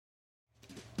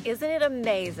Isn't it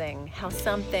amazing how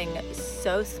something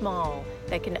so small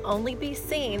that can only be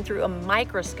seen through a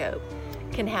microscope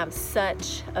can have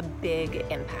such a big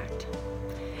impact?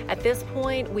 At this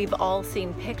point, we've all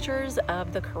seen pictures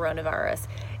of the coronavirus.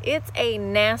 It's a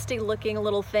nasty looking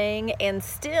little thing, and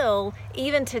still,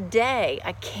 even today,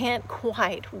 I can't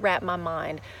quite wrap my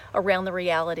mind around the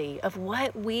reality of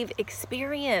what we've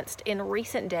experienced in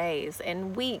recent days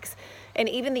and weeks, and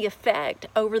even the effect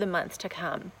over the months to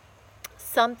come.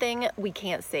 Something we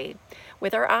can't see,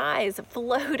 with our eyes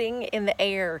floating in the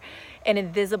air, an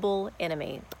invisible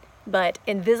enemy. But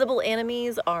invisible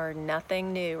enemies are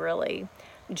nothing new, really.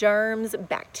 Germs,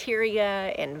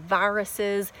 bacteria, and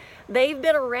viruses, they've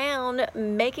been around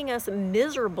making us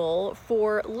miserable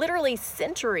for literally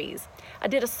centuries. I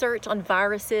did a search on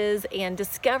viruses and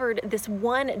discovered this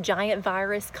one giant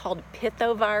virus called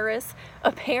Pythovirus,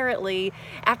 apparently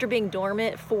after being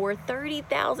dormant for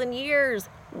 30,000 years,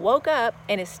 woke up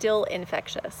and is still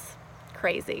infectious.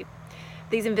 Crazy.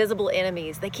 These invisible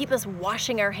enemies, they keep us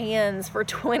washing our hands for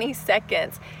 20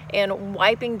 seconds and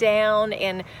wiping down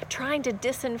and trying to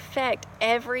disinfect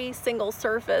every single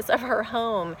surface of our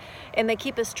home. And they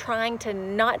keep us trying to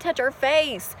not touch our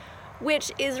face,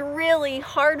 which is really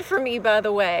hard for me, by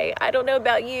the way. I don't know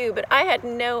about you, but I had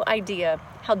no idea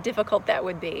how difficult that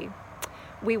would be.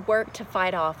 We work to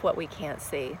fight off what we can't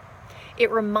see.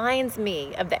 It reminds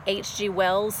me of the H.G.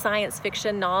 Wells science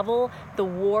fiction novel, The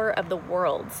War of the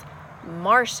Worlds.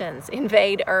 Martians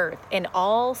invade Earth and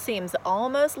all seems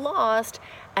almost lost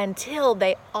until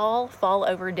they all fall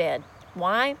over dead.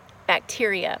 Why?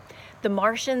 Bacteria. The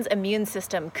Martians' immune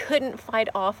system couldn't fight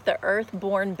off the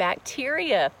Earth-born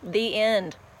bacteria. The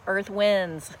end. Earth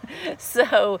wins.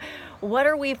 So, what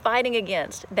are we fighting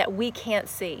against that we can't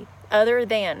see other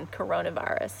than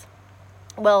coronavirus?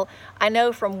 Well, I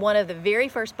know from one of the very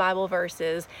first Bible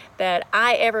verses that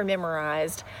I ever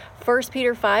memorized, 1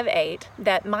 Peter 5:8,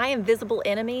 that my invisible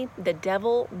enemy, the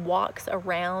devil, walks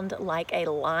around like a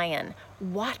lion,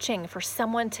 watching for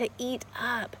someone to eat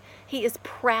up. He is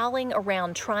prowling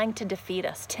around trying to defeat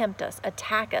us, tempt us,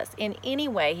 attack us in any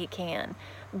way he can.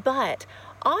 But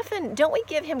often, don't we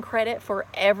give him credit for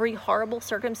every horrible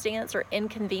circumstance or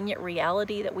inconvenient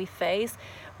reality that we face,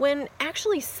 when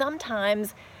actually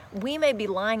sometimes we may be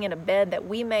lying in a bed that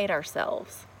we made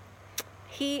ourselves?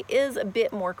 He is a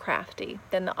bit more crafty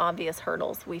than the obvious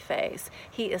hurdles we face.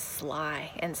 He is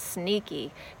sly and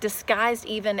sneaky, disguised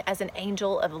even as an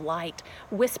angel of light,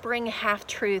 whispering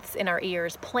half-truths in our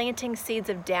ears, planting seeds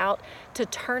of doubt to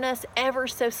turn us ever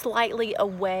so slightly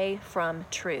away from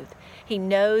truth. He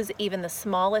knows even the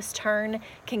smallest turn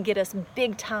can get us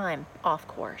big time off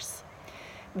course.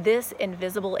 This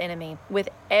invisible enemy, with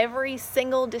every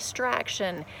single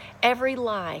distraction, every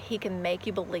lie he can make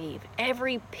you believe,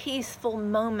 every peaceful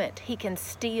moment he can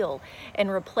steal and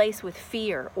replace with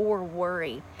fear or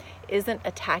worry, isn't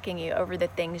attacking you over the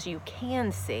things you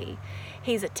can see.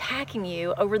 He's attacking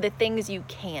you over the things you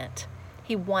can't.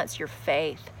 He wants your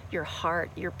faith, your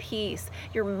heart, your peace,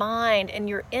 your mind, and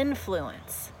your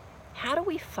influence. How do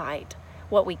we fight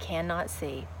what we cannot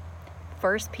see?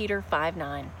 1 Peter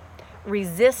 5:9.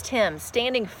 Resist him,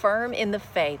 standing firm in the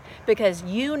faith, because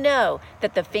you know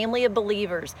that the family of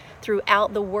believers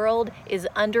throughout the world is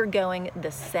undergoing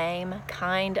the same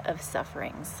kind of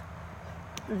sufferings.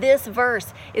 This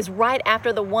verse is right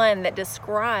after the one that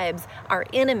describes our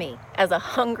enemy as a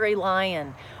hungry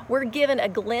lion. We're given a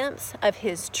glimpse of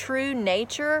his true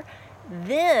nature,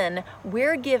 then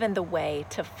we're given the way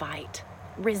to fight.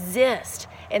 Resist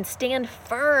and stand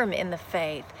firm in the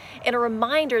faith, and a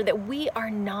reminder that we are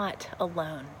not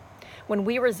alone. When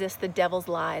we resist the devil's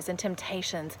lies and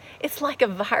temptations, it's like a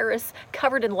virus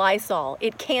covered in Lysol.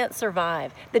 It can't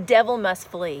survive. The devil must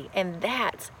flee, and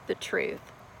that's the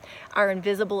truth. Our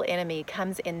invisible enemy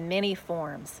comes in many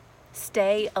forms.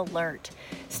 Stay alert.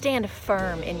 Stand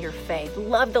firm in your faith.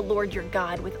 Love the Lord your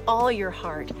God with all your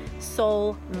heart,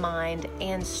 soul, mind,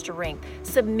 and strength.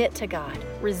 Submit to God.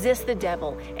 Resist the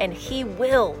devil, and he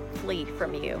will flee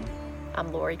from you.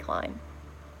 I'm Lori Klein.